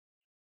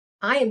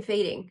I am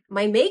fading.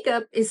 My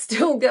makeup is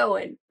still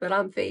going, but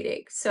I'm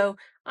fading. So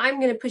I'm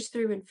going to push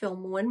through and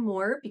film one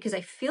more because I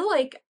feel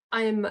like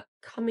I'm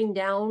coming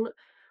down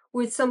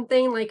with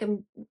something like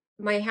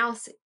my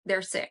house,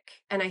 they're sick,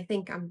 and I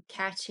think I'm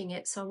catching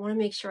it. So I want to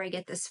make sure I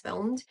get this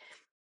filmed.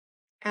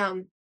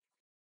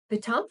 The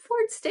Tom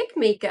Ford stick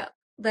makeup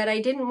that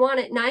I didn't want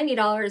at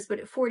 $90, but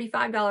at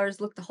 $45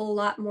 looked a whole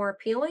lot more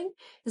appealing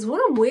is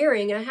what I'm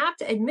wearing. And I have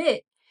to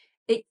admit,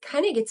 it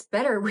kind of gets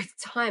better with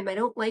time. I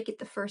don't like it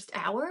the first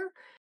hour,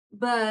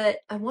 but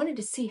I wanted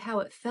to see how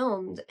it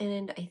filmed,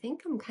 and I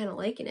think I'm kind of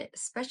liking it,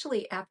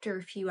 especially after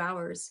a few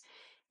hours.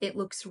 It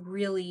looks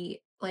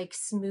really like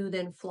smooth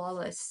and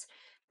flawless.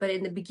 But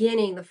in the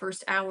beginning, the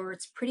first hour,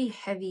 it's pretty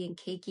heavy and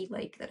cakey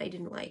like that I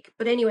didn't like.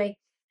 But anyway,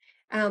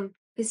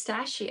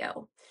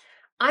 Pistachio.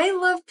 I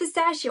love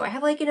pistachio. I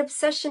have like an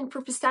obsession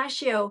for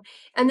pistachio,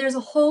 and there's a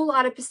whole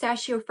lot of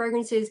pistachio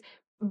fragrances,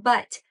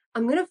 but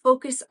I'm going to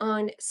focus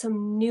on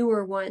some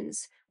newer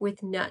ones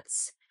with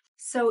nuts.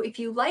 So if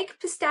you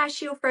like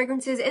pistachio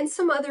fragrances and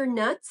some other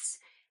nuts,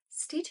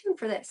 stay tuned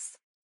for this.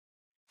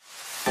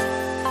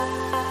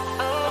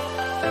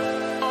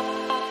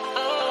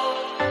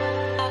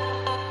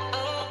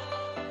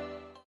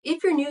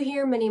 If you're new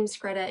here, my name is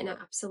Greta, and I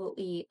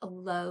absolutely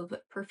love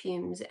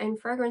perfumes and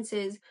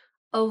fragrances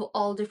of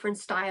all different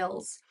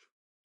styles.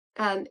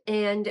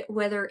 And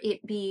whether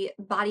it be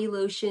body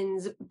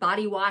lotions,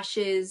 body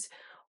washes,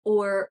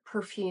 or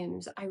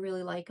perfumes, I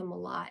really like them a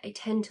lot. I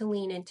tend to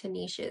lean into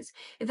niches.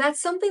 If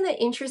that's something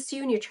that interests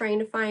you and you're trying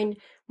to find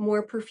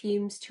more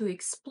perfumes to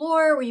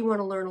explore, or you want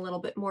to learn a little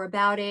bit more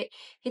about it,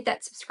 hit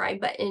that subscribe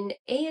button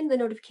and the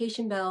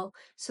notification bell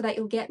so that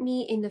you'll get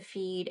me in the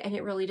feed, and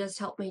it really does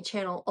help my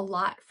channel a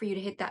lot for you to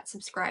hit that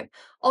subscribe.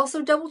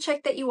 Also, double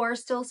check that you are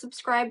still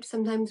subscribed.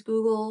 Sometimes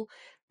Google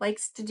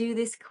likes to do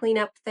this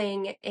cleanup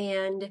thing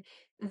and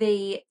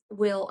they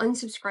will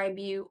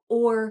unsubscribe you,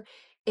 or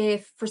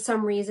if for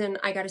some reason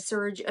I got a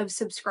surge of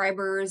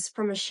subscribers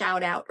from a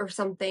shout out or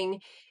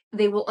something,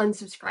 they will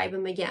unsubscribe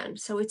them again.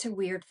 So it's a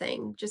weird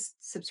thing. Just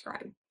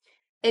subscribe.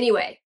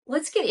 Anyway,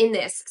 let's get in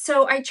this.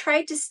 So I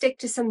tried to stick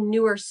to some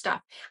newer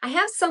stuff. I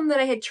have some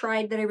that I had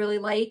tried that I really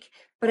like,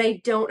 but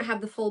I don't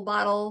have the full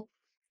bottle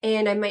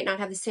and I might not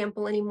have the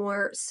sample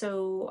anymore.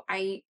 So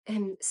I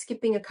am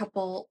skipping a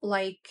couple,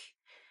 like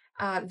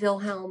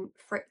Wilhelm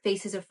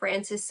Faces of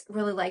Francis.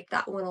 Really like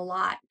that one a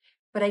lot,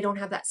 but I don't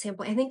have that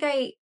sample. I think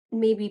I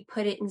maybe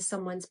put it in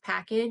someone's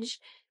package.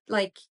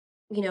 Like,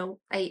 you know,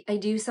 I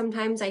do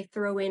sometimes. I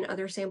throw in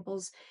other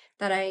samples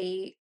that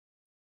I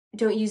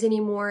don't use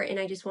anymore and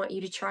I just want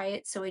you to try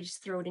it. So I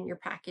just throw it in your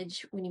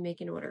package when you make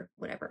an order,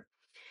 whatever.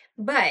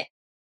 But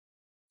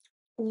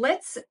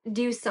let's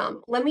do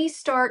some. Let me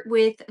start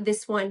with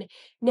this one.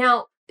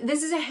 Now,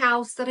 this is a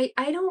house that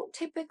I don't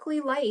typically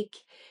like.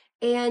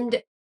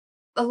 And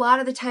a lot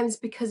of the times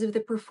because of the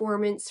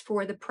performance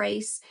for the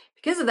price.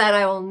 Because of that,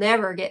 I will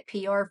never get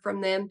PR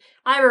from them.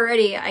 I've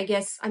already, I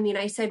guess, I mean,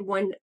 I said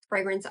one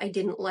fragrance I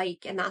didn't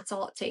like, and that's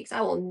all it takes.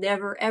 I will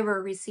never,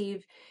 ever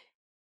receive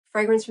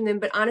fragrance from them.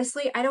 But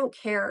honestly, I don't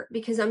care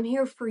because I'm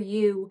here for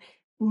you,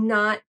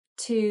 not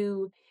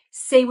to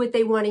say what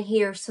they want to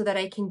hear so that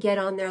I can get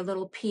on their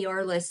little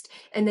PR list,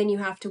 and then you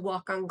have to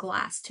walk on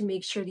glass to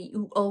make sure that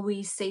you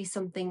always say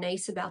something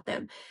nice about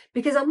them,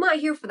 because I'm not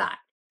here for that.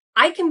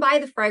 I can buy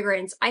the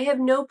fragrance. I have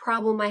no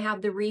problem. I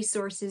have the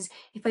resources.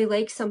 If I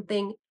like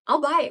something,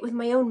 I'll buy it with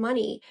my own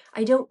money.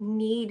 I don't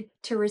need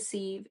to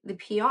receive the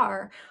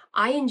PR.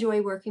 I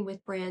enjoy working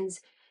with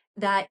brands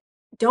that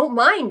don't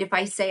mind if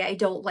I say I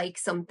don't like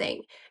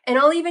something. And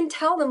I'll even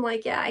tell them,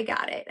 like, yeah, I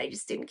got it. I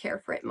just didn't care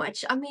for it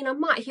much. I mean, I'm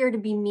not here to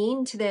be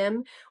mean to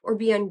them or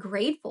be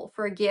ungrateful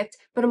for a gift,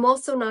 but I'm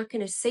also not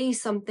going to say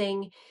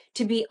something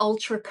to be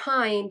ultra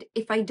kind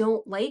if I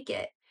don't like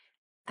it.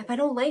 If I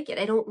don't like it,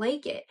 I don't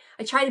like it.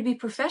 I try to be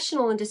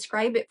professional and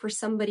describe it for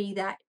somebody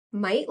that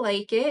might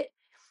like it,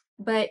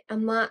 but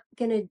I'm not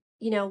going to,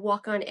 you know,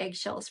 walk on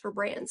eggshells for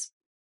brands.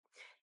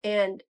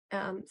 And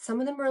some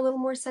of them are a little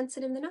more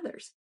sensitive than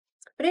others.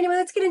 But anyway,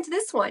 let's get into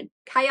this one.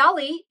 Kay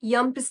Ali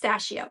Yum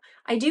Pistachio.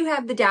 I do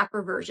have the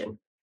Dapper version.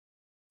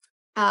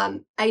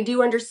 I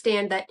do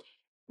understand that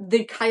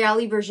the Kay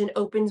Ali version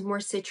opens more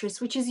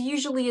citrus, which is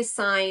usually a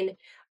sign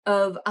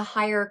of a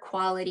higher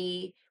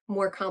quality,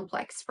 more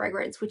complex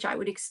fragrance, which I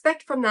would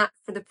expect from that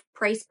for the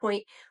price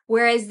point,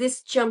 whereas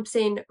this jumps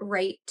in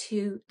right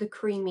to the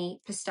creamy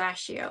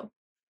pistachio.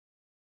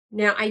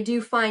 Now, I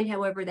do find,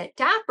 however, that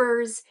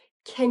Dappers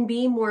can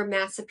be more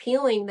mass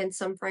appealing than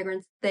some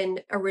fragrance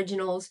than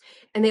originals,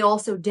 and they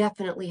also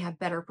definitely have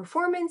better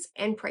performance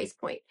and price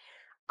point.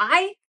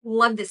 I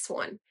love this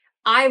one.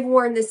 I've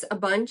worn this a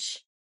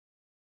bunch.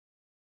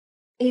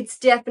 It's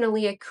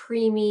definitely a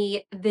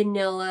creamy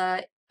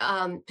vanilla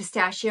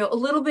pistachio, a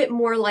little bit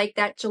more like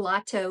that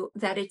gelato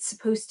that it's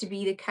supposed to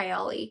be, the Kay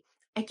Ali.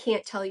 I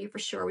can't tell you for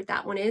sure what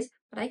that one is,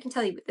 but I can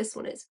tell you what this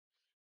one is.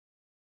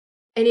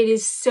 And it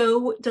is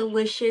so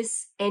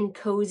delicious and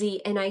cozy.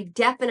 And I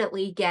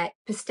definitely get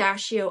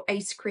pistachio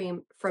ice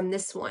cream from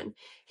this one.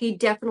 He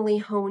definitely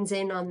hones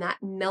in on that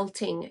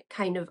melting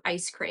kind of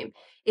ice cream.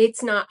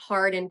 It's not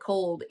hard and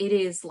cold. It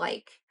is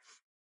like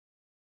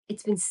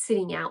it's been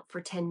sitting out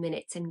for 10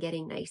 minutes and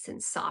getting nice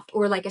and soft,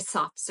 or like a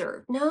soft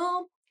serve.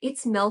 No,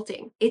 it's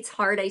melting. It's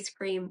hard ice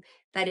cream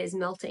that is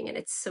melting, and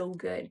it's so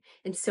good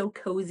and so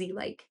cozy.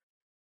 Like,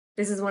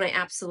 this is one I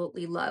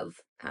absolutely love.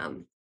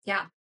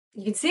 Yeah,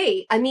 you can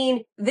see. I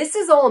mean, this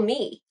is all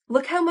me.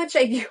 Look how much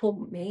I do.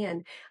 Oh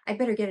man, I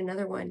better get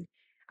another one.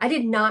 I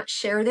did not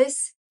share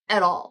this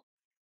at all.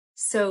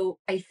 So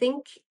I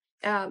think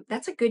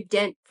that's a good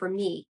dent for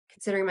me,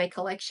 considering my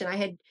collection. I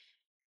had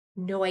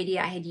no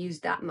idea I had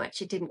used that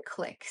much. It didn't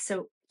click.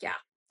 So yeah,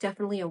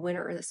 definitely a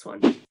winner, this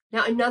one.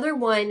 Now, another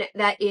one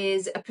that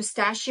is a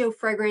pistachio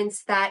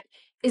fragrance that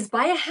is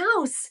by a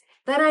house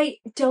that I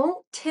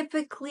don't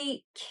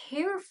typically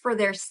care for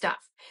their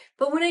stuff.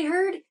 But when I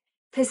heard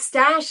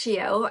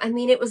pistachio, I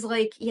mean, it was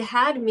like, you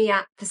had me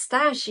at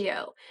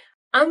pistachio.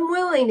 I'm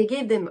willing to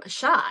give them a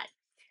shot.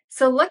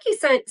 So Lucky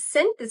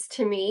sent this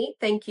to me.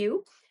 Thank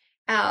you.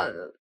 Uh,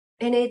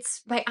 and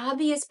it's by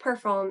Obvious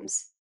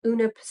Perfumes,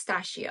 Una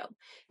Pistachio.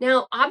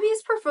 Now,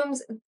 Obvious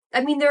Perfumes,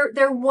 I mean,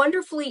 they're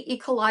wonderfully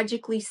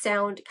ecologically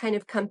sound kind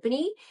of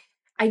company.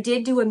 I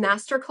did do a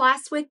master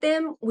class with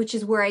them, which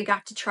is where I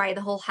got to try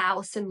the whole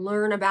house and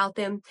learn about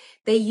them.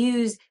 They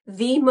use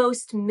the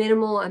most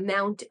minimal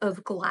amount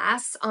of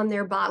glass on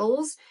their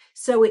bottles,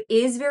 so it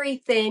is very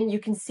thin. You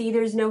can see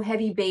there's no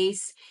heavy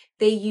base.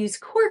 They use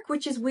cork,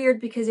 which is weird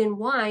because in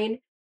wine,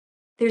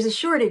 there's a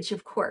shortage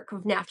of cork,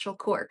 of natural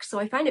cork. So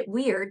I find it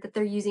weird that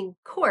they're using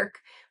cork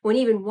when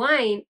even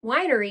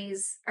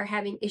wineries are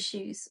having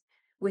issues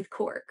with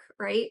cork,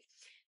 right?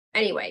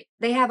 Anyway,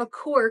 they have a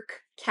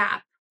cork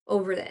cap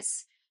over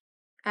this.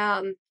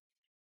 Wow,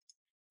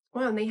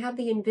 and they have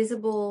the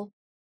invisible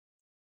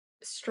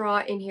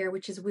straw in here,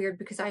 which is weird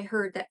because I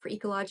heard that for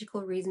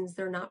ecological reasons,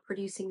 they're not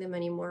producing them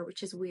anymore,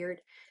 which is weird.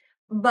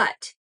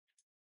 But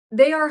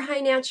they are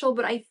high natural,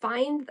 but I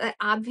find that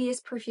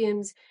Obvious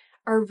Perfumes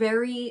are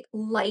very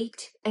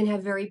light and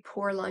have very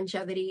poor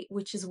longevity,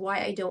 which is why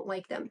I don't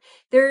like them.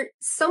 They're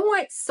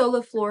somewhat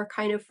Soliflor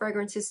kind of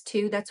fragrances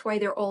too. That's why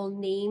they're all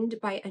named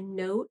by a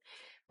note.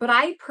 But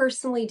I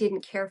personally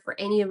didn't care for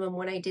any of them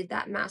when I did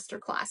that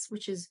masterclass,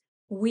 which is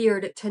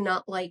weird to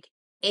not like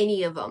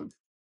any of them.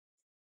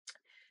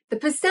 The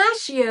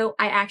pistachio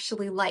I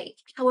actually like.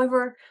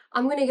 However,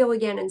 I'm going to go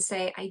again and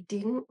say I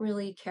didn't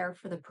really care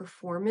for the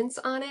performance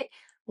on it.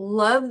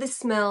 Love the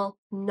smell,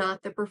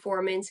 not the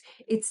performance.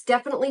 It's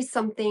definitely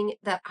something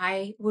that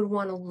I would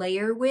want to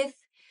layer with,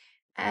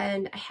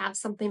 and I have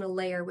something to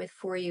layer with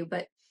for you,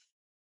 but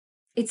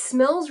it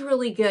smells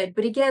really good.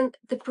 But again,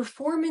 the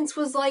performance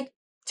was like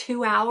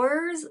 2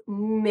 hours,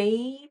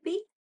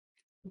 maybe.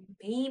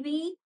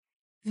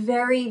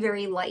 Very,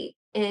 very light.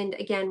 And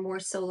again, more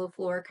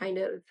Soliflor kind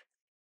of.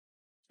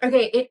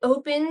 Okay, it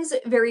opens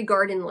very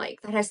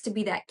garden-like. That has to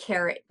be that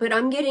carrot. But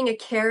I'm getting a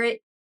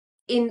carrot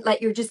in,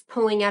 like you're just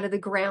pulling out of the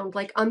ground.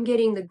 Like I'm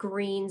getting the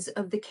greens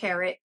of the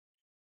carrot.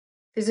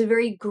 There's a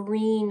very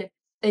green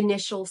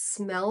initial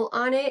smell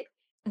on it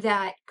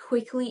that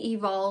quickly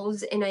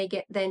evolves, and I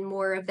get then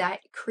more of that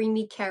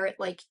creamy carrot,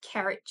 like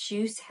carrot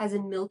juice has a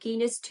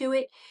milkiness to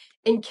it.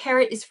 And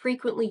carrot is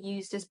frequently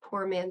used as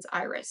poor man's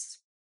iris.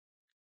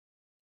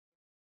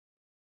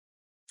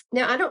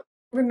 Now, I don't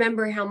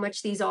remember how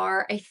much these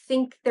are. I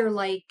think they're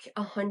like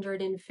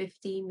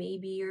 150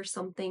 maybe or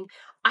something.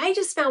 I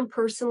just found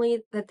personally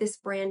that this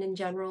brand in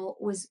general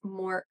is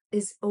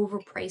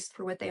overpriced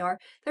for what they are.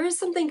 There is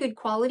something good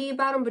quality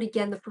about them, but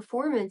again, the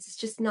performance is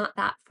just not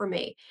that for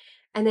me.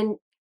 And then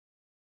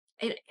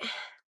it,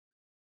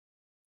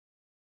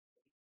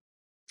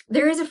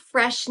 there is a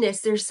freshness.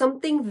 There's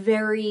something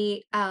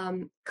very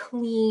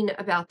clean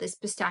about this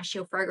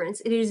pistachio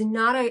fragrance. It is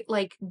not a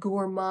like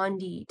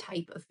gourmandy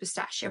type of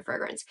pistachio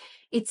fragrance.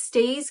 It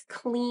stays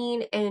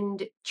clean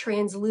and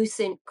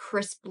translucent,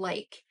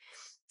 crisp-like.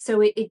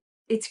 So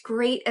it's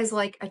great as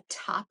like a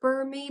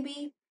topper,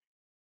 maybe.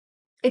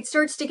 It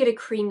starts to get a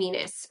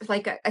creaminess,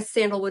 like a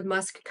sandalwood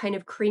musk kind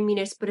of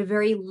creaminess, but a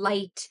very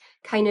light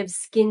kind of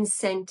skin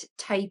scent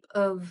type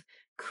of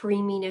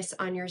creaminess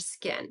on your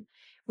skin,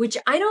 which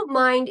I don't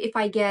mind if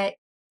I get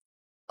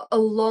a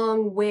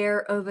long wear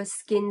of a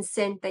skin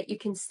scent that you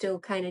can still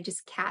kind of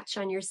just catch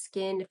on your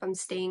skin if I'm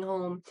staying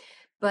home.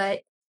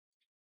 But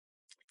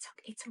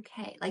it's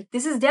okay. Like,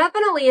 this is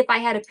definitely, if I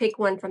had to pick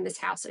one from this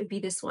house, it would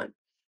be this one.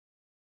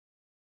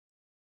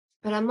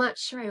 But I'm not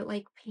sure I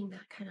like paying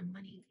that kind of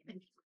money.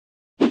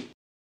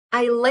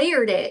 I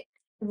layered it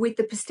with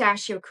the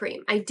pistachio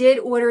cream. I did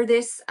order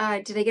this.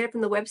 Did I get it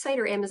from the website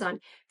or Amazon?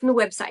 From the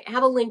website. I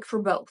have a link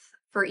for both,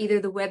 for either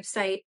the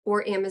website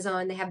or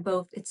Amazon. They have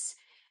both.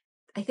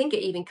 I think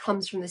it even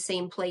comes from the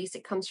same place.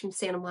 It comes from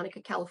Santa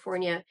Monica,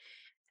 California,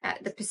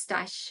 the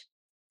Pistache.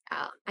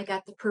 I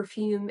got the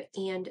perfume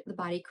and the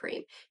body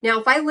cream. Now,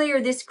 if I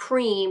layer this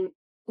cream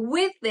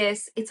With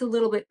this, it's a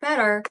little bit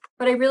better,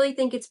 but I really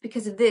think it's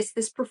because of this.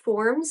 This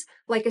performs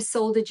like a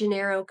Sol de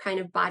Janeiro kind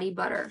of body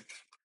butter.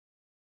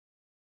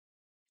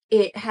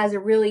 It has a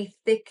really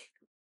thick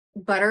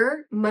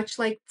butter, much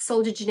like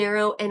Sol de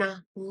Janeiro, and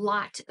a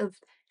lot of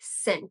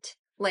scent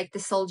like the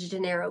Sol de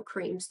Janeiro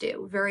creams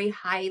do. Very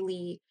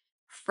highly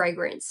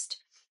fragranced.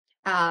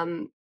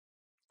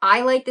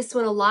 I like this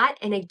one a lot,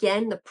 and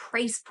again, the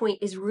price point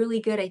is really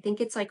good. I think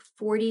it's like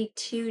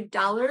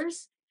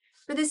 $42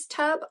 for this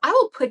tub. I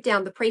will put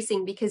down the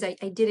pricing because I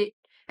did it,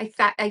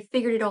 I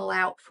figured it all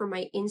out for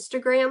my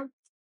Instagram,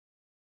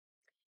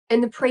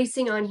 and the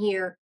pricing on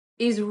here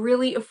is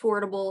really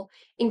affordable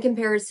in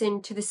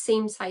comparison to the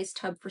same size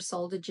tub for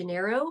Sol de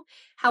Janeiro.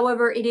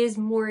 However, it is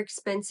more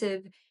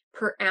expensive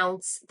per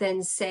ounce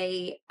than,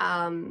 say,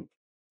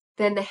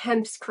 than the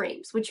Hemp's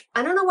creams, which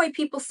I don't know why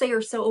people say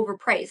are so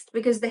overpriced,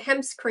 because the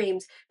Hemp's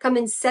creams come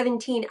in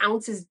 17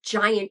 ounces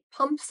giant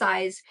pump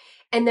size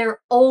and they're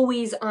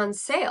always on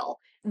sale.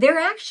 They're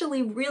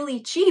actually really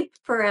cheap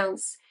per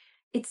ounce.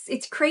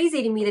 It's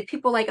crazy to me that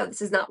people are like, oh,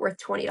 this is not worth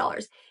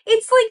 $20.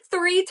 It's like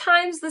 3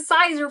 times the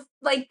size or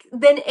like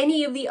than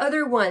any of the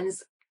other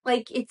ones.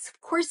 Like, it's of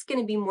course going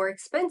to be more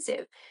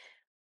expensive.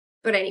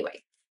 But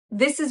anyway,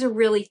 this is a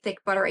really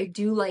thick butter. I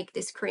do like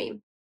this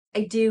cream.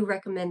 I do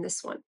recommend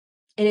this one.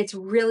 And it's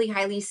really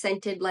highly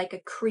scented, like a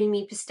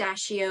creamy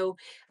pistachio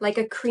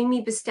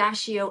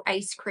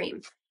ice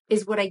cream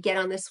is what I get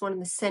on this one,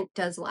 and the scent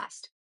does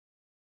last.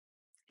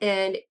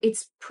 And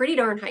it's pretty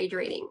darn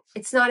hydrating.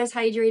 It's not as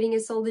hydrating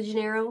as Sol de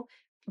Janeiro,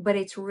 but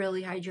it's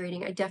really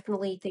hydrating. I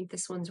definitely think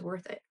this one's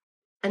worth it.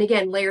 And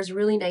again, layers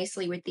really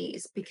nicely with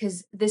these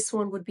because this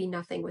one would be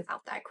nothing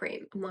without that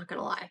cream. I'm not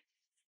gonna lie.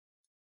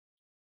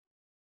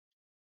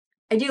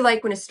 I do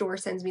like when a store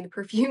sends me the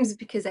perfumes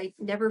because I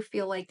never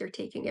feel like they're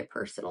taking it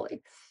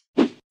personally.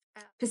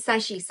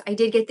 Pistache. I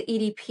did get the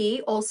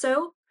EDP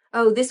also.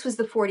 Oh, this was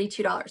the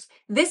 $42.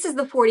 This is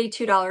the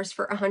 $42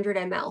 for 100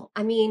 ml.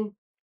 I mean,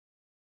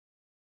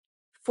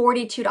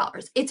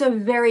 $42. It's a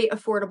very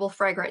affordable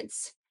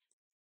fragrance.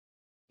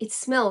 It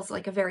smells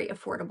like a very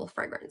affordable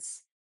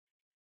fragrance.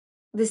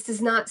 This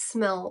does not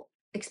smell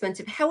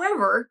expensive.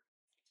 However,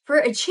 for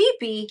a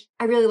cheapie,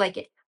 I really like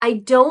it. I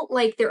don't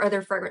like their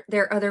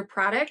other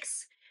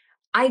products.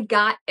 I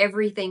got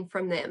everything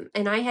from them,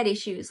 and I had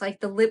issues like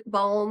the lip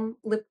balm,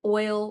 lip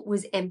oil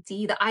was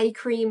empty. The eye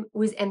cream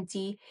was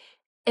empty,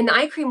 and the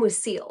eye cream was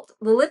sealed.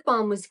 The lip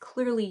balm was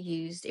clearly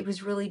used. It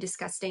was really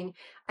disgusting.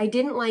 I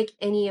didn't like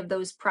any of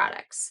those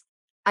products.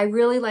 I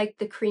really liked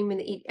the cream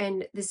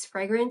and this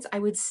fragrance. I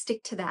would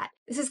stick to that.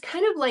 This is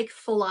kind of like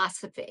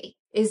Philosophy,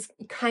 is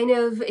kind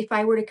of, if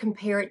I were to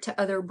compare it to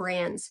other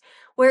brands,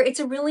 where it's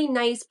a really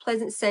nice,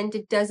 pleasant scent.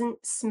 It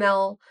doesn't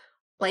smell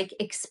like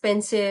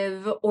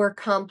expensive or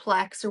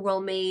complex or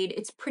well made.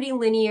 It's pretty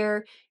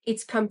linear.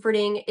 It's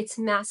comforting. It's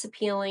mass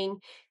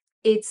appealing.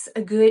 It's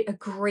a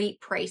great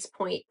price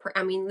point.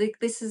 I mean,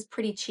 this is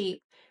pretty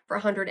cheap for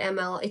 100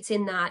 ml. It's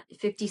in that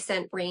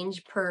 50-cent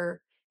range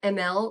per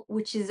ml,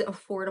 which is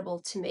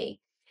affordable to me.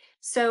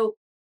 So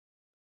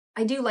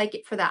I do like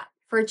it for that.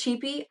 For a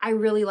cheapie, I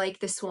really like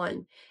this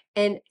one.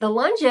 And the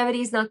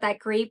longevity is not that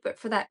great, but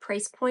for that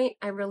price point,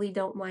 I really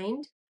don't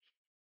mind.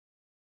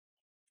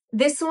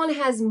 This one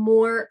has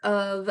more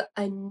of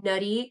a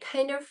nutty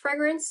kind of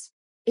fragrance.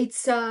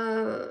 It's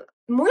more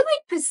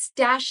like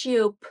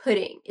pistachio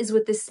pudding is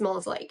what this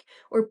smells like,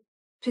 or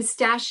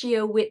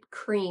pistachio whipped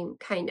cream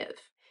kind of.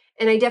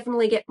 And I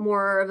definitely get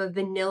more of a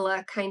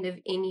vanilla kind of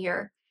in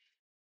here.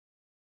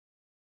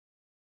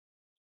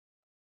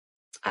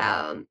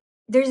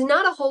 There's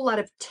not a whole lot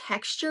of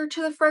texture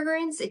to the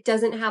fragrance. It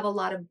doesn't have a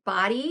lot of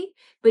body,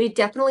 but it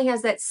definitely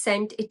has that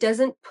scent. It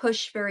doesn't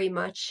push very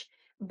much,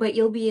 but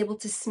you'll be able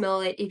to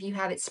smell it if you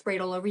have it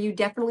sprayed all over you.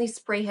 Definitely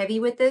spray heavy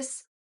with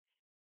this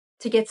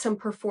to get some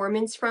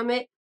performance from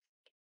it.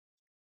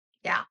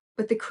 Yeah,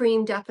 but the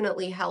cream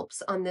definitely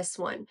helps on this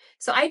one.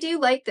 So I do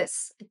like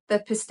this, the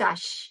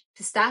pistache.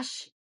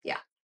 Pistache? Yeah.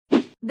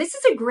 This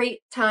is a great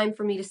time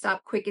for me to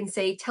stop quick and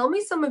say, tell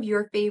me some of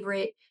your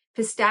favorite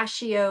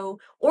pistachio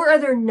or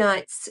other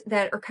nuts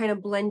that are kind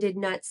of blended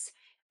nuts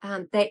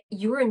that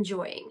you're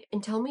enjoying.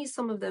 And tell me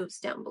some of those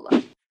down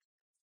below.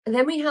 And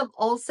then we have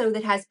also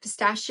that has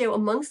pistachio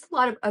amongst a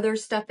lot of other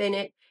stuff in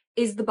it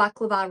is the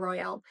Baklava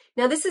Royale.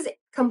 Now this is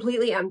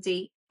completely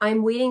empty.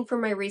 I'm waiting for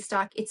my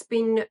restock. It's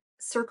been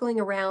circling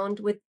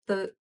around with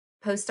the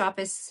post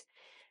office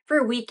for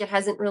a week. It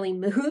hasn't really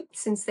moved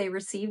since they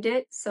received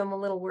it, so I'm a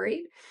little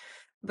worried,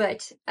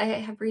 but I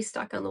have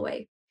restock on the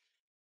way.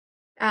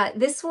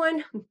 This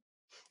one,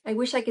 I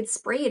wish I could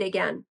spray it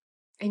again.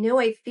 I know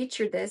I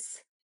featured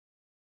this.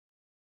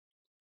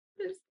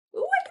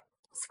 Ooh,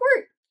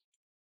 squirt.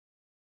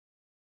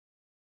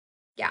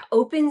 Yeah,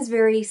 opens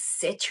very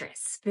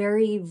citrus,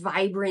 very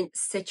vibrant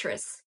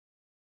citrus.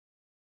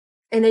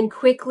 And then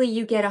quickly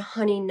you get a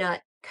honey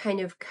nut kind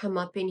of come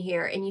up in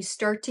here, and you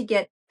start to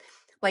get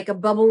like a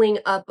bubbling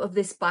up of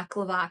this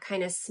baklava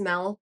kind of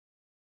smell.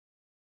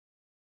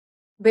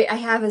 But I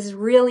have this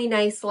really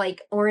nice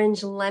like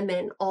orange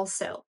lemon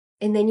also.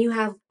 And then you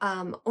have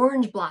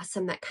orange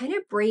blossom that kind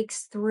of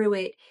breaks through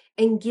it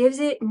and gives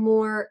it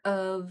more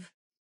of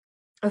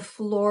a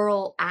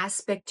floral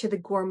aspect to the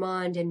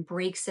gourmand and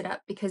breaks it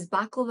up, because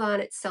baklava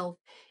in itself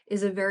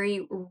is a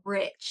very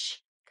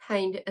rich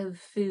kind of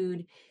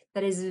food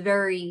that is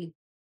very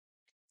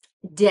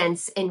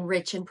dense and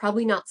rich, and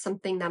probably not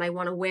something that I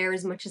want to wear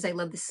as much as I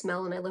love the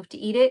smell and I love to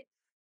eat it.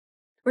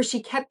 Where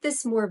she kept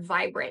this more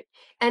vibrant.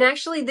 And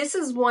actually, this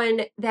is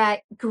one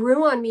that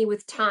grew on me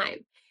with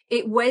time.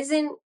 It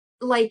wasn't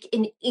like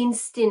an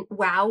instant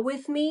wow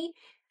with me.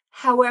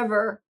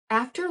 However,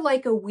 after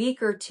like a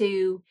week or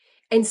two,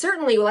 and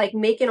certainly like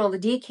making all the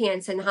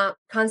decants and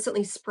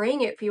constantly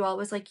spraying it for you all,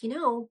 was like,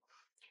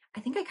 I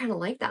think I kind of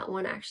like that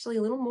one actually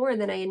a little more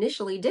than I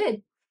initially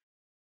did.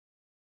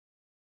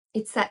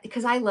 It's that,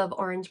 because I love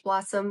orange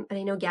blossom, and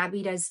I know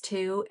Gabby does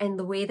too, and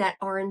the way that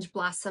orange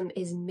blossom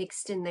is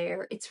mixed in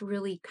there, it's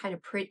really kind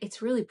of pretty.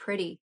 It's really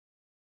pretty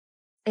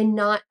and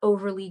not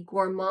overly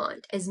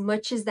gourmand. As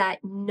much as that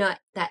nut,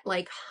 that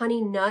like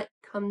honey nut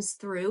comes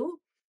through,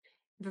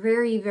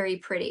 very, very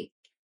pretty.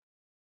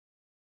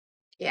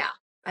 Yeah,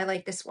 I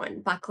like this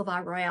one,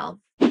 Baklava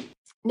Royale.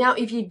 Now,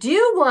 if you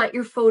do want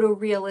your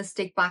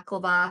photorealistic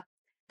baklava,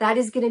 that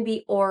is going to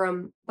be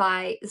Aurum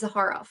by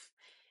Zaharoff.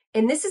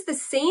 And this is the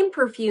same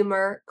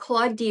perfumer.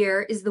 Claude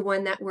Deer is the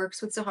one that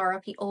works with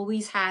Zaharoff. He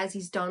always has.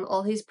 He's done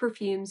all his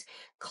perfumes.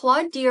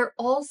 Claude Deer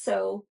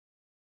also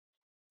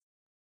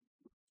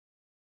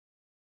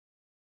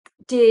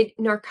did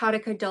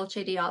Narcotica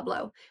Dolce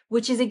Diablo,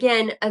 which is,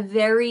 again, a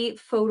very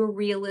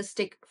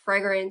photorealistic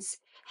fragrance,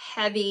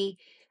 heavy,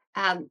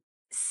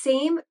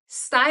 same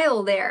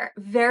style there.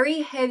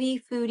 Very heavy,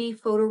 foodie,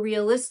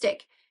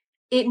 photorealistic.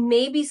 It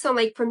may be some,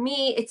 like for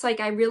me, it's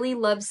like I really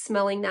love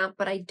smelling that,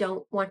 but I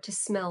don't want to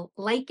smell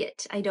like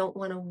it. I don't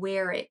want to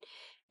wear it.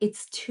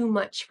 It's too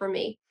much for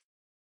me.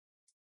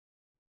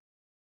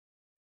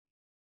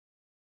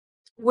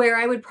 Where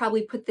I would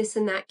probably put this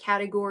in that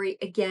category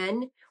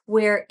again,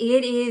 where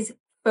it is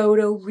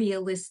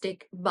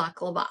photorealistic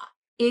baklava.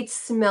 It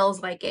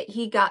smells like it.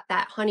 He got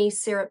that honey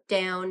syrup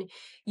down.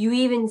 You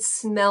even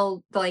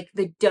smell like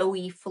the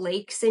doughy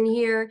flakes in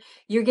here.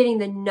 You're getting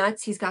the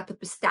nuts. He's got the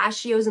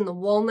pistachios and the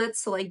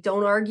walnuts. So like,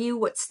 don't argue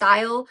what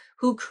style,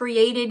 who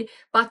created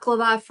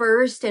baklava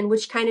first, and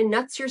which kind of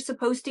nuts you're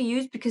supposed to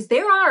use, because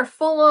there are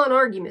full-on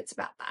arguments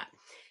about that.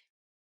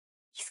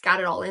 He's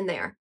got it all in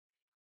there.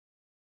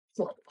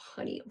 Well,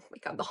 honey, oh my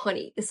God, the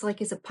honey. This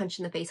like is a punch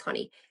in the face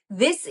honey.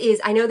 This is,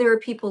 I know there are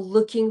people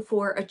looking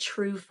for a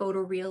true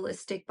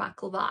photorealistic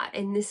baklava,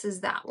 and this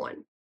is that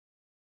one.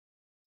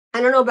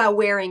 I don't know about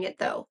wearing it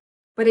though,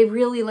 but I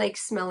really like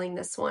smelling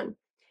this one.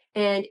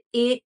 And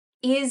it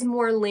is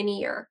more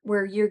linear,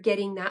 where you're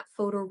getting that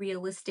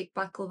photorealistic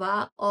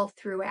baklava all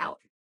throughout.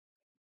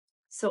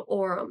 So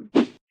Aurum.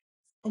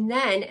 And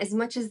then, as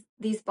much as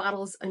these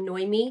bottles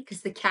annoy me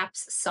because the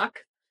caps suck,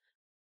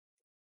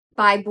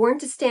 by Born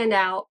to Stand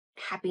Out,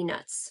 Happy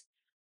Nuts.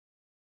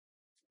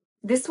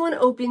 This one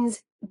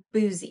opens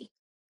boozy,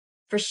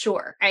 for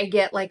sure. I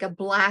get like a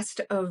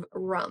blast of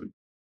rum.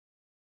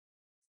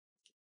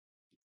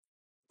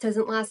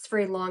 Doesn't last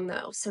very long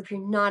though, so if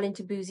you're not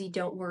into boozy,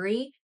 don't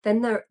worry.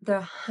 Then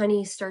the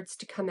honey starts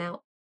to come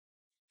out.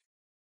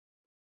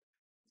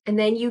 And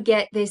then you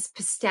get this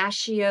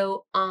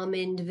pistachio,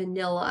 almond,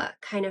 vanilla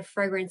kind of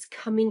fragrance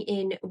coming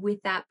in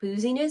with that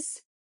booziness.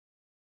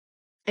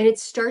 And it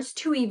starts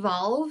to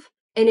evolve,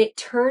 and it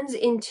turns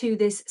into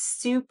this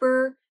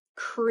super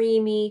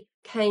creamy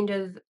kind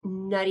of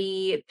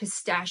nutty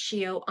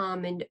pistachio,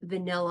 almond,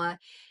 vanilla.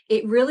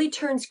 It really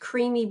turns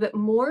creamy, but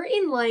more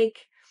in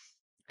like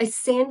a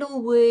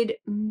sandalwood,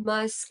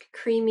 musk,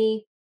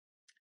 creamy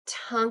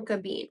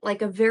tonka bean,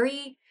 like a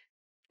very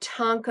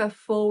tonka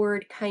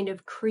forward kind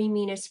of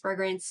creaminess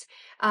fragrance.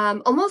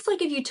 Almost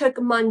like if you took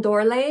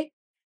Mandorle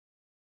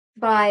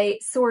by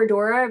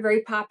Soradora,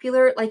 very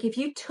popular, like if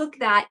you took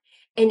that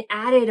and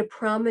added a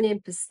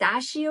prominent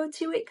pistachio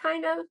to it,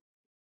 kind of,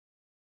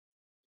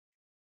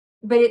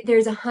 but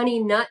there's a honey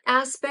nut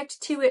aspect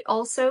to it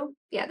also.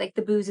 Yeah, like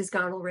the booze is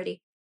gone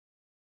already.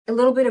 A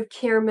little bit of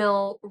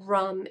caramel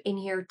rum in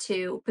here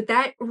too, but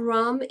that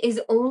rum is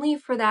only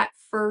for that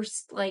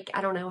first, like, I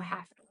don't know,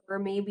 half hour,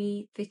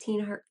 maybe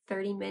 15 or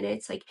 30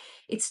 minutes. Like,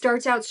 it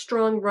starts out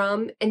strong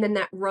rum, and then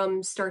that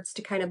rum starts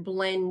to kind of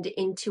blend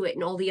into it,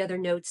 and all the other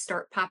notes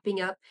start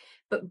popping up.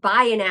 But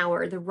by an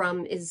hour, the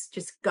rum is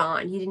just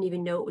gone. You didn't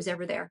even know it was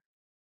ever there.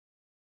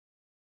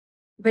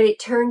 But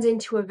it turns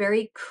into a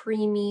very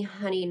creamy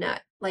honey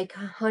nut, like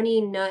a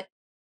honey nut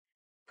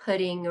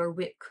pudding or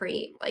whipped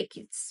cream. Like,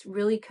 it's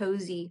really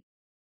cozy,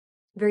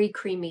 very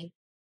creamy.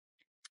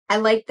 I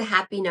like the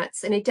happy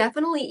nuts, and it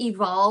definitely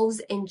evolves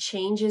and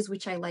changes,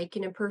 which I like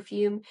in a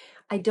perfume.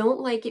 I don't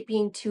like it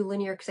being too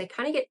linear because I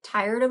kind of get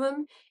tired of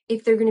them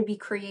if they're going to be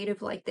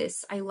creative like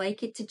this. I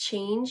like it to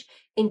change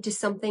into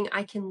something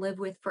I can live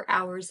with for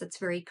hours that's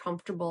very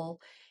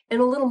comfortable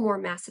and a little more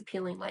mass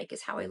appealing, like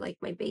is how I like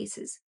my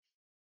bases.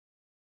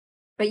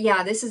 But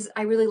yeah,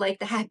 I really like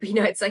the happy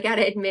nuts. I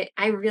gotta admit,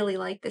 I really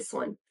like this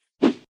one.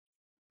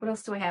 What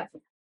else do I have?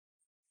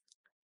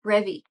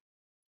 Revi.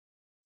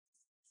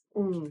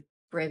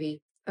 Brevi.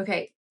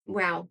 Okay,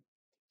 wow.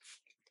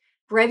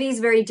 Brevi is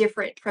very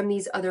different from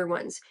these other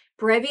ones.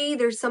 Brevi,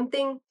 there's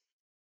something,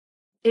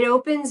 it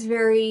opens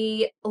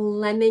very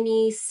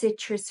lemony,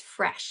 citrus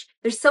fresh.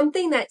 There's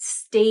something that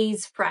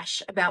stays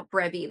fresh about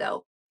Brevi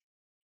though.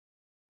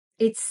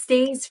 It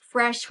stays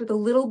fresh with a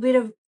little bit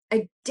of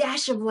a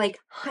dash of like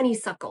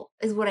honeysuckle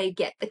is what I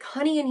get. The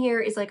honey in here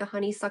is like a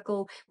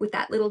honeysuckle with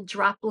that little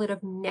droplet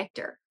of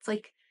nectar. It's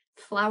like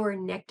flower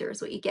nectar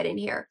is what you get in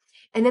here.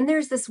 And then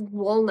there's this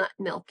walnut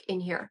milk in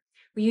here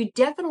where you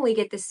definitely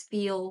get this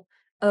feel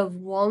of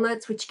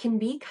walnuts, which can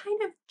be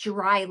kind of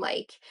dry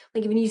like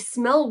when you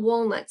smell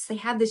walnuts, they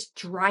have this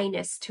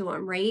dryness to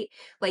them, right?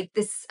 Like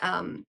this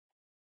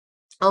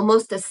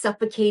almost a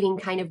suffocating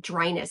kind of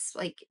dryness.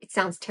 Like it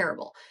sounds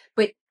terrible,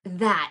 but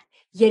that,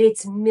 yet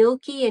it's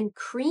milky and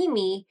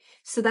creamy.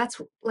 So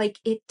that's like,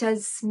 it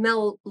does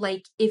smell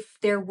like if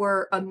there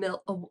were a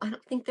milk, I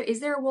don't think there, is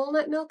there a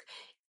walnut milk?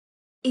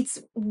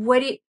 It's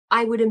what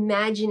I would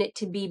imagine it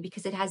to be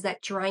because it has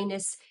that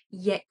dryness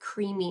yet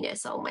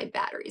creaminess. Oh, my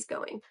battery's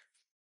going.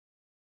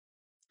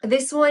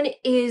 This one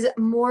is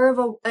more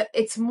of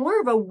it's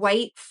more of a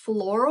white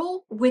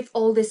floral with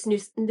all this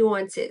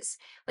nuances.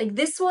 Like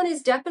this one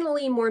is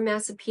definitely more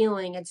mass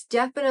appealing. It's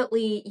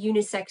definitely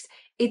unisex.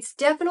 It's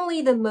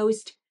definitely the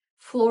most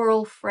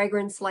floral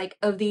fragrance like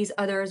of these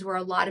others where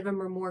a lot of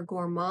them are more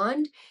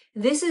gourmand.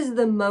 This is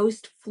the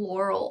most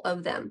floral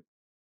of them.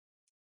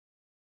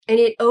 And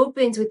it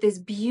opens with this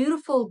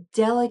beautiful,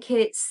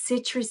 delicate,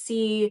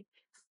 citrusy,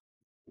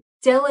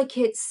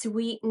 delicate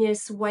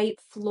sweetness, white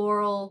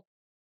floral.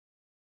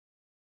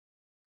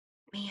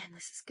 Man,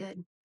 this is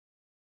good.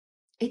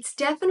 It's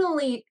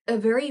definitely a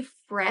very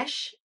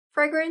fresh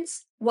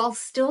fragrance while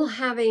still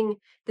having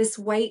this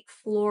white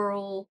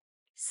floral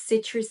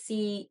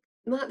citrusy,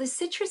 well, the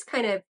citrus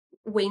kind of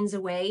wanes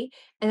away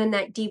and then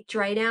that deep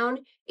dry down,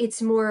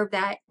 it's more of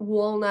that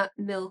walnut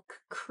milk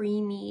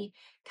creamy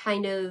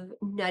kind of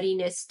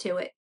nuttiness to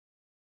it.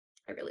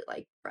 I really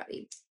like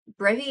Brevi.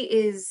 Brevi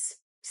is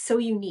so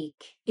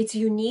unique. It's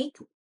unique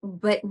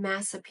but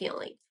mass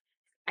appealing,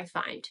 I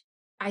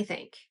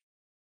think,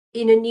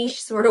 in a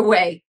niche sort of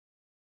way.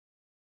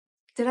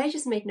 Did I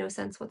just make no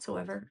sense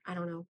whatsoever? I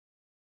don't know.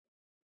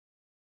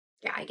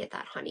 Yeah, I get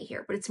that honey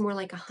here, but it's more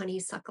like a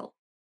honeysuckle.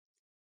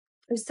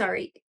 I'm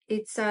sorry.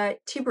 It's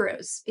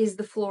tuberose is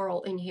the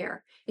floral in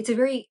here. It's a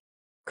very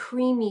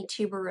creamy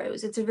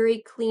tuberose. It's a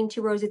very clean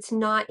tuberose. It's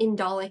not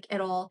indolic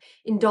at all.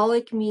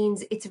 Indolic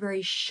means it's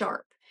very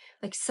sharp.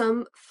 Like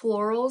some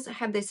florals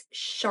have this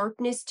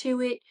sharpness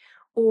to it,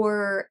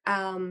 or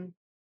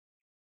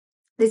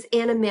this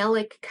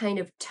animalic kind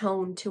of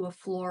tone to a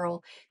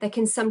floral that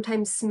can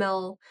sometimes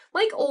smell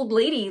like old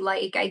lady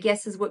like, I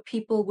guess is what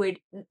people would,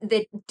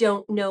 that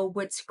don't know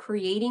what's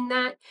creating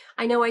that.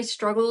 I know I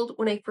struggled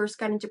when I first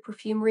got into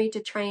perfumery to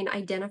try and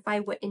identify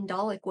what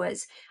indolic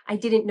was. I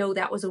didn't know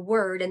that was a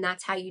word, and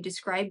that's how you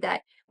describe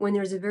that when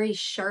there's a very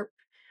sharp,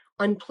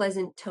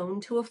 unpleasant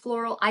tone to a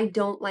floral. I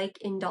don't like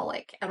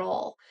indolic at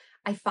all.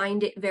 I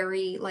find it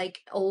very like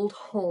old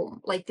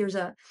home, like there's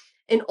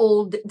an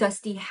old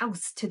dusty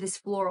house to this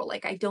floral.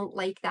 Like I don't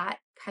like that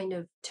kind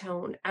of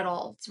tone at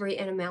all. It's very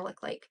animalic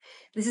like.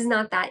 This is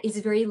not that. It's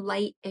very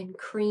light and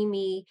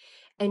creamy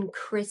and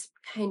crisp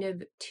kind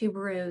of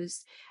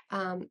tuberose,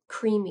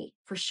 creamy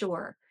for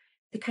sure.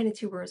 The kind of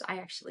tuberose I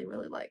actually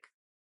really like.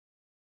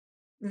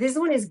 This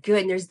one is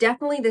good, and there's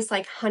definitely this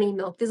like honey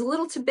milk. There's a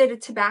little bit of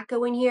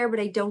tobacco in here,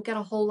 but I don't get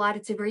a whole lot.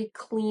 It's a very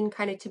clean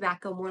kind of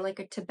tobacco, more like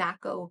a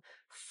tobacco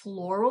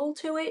floral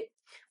to it.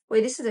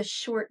 Boy, this is a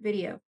short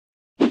video.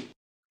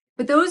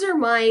 But those are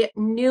my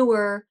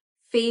newer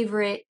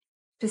favorite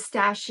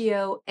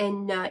pistachio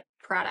and nut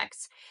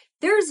products.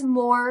 There's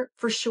more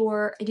for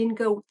sure. I didn't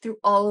go through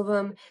all of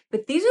them,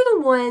 but these are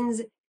the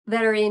ones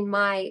that are in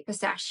my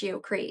pistachio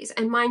craze.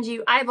 And mind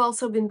you, I've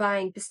also been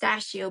buying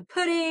pistachio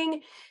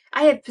pudding.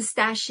 I have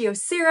pistachio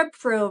syrup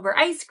for over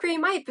ice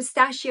cream. I have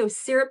pistachio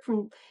syrup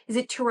from, is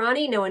it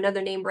Tirani? No,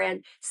 another name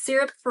brand.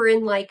 Syrup for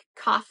in like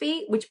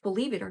coffee, which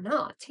believe it or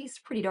not, tastes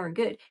pretty darn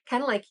good.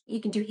 Kind of like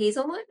you can do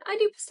hazelnut. I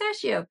do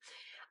pistachio.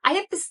 I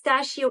have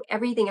pistachio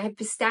everything. I have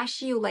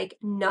pistachio like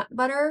nut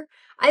butter.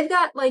 I've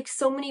got like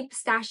so many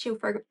pistachio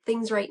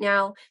things right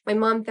now. My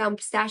mom found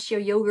pistachio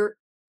yogurt,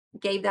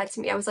 gave that to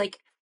me. I was like,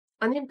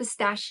 I'm in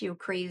pistachio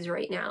craze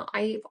right now.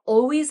 I've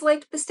always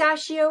liked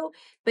pistachio,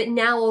 but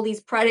now all these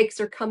products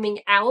are coming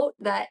out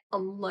that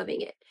I'm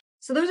loving it.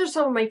 So those are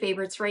some of my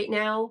favorites right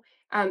now.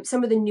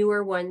 Some of the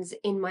newer ones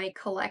in my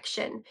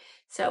collection.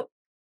 So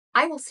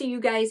I will see you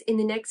guys in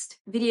the next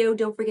video.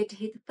 Don't forget to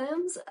hit the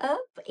thumbs up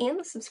and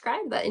the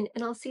subscribe button,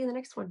 and I'll see you in the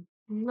next one.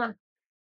 Mwah.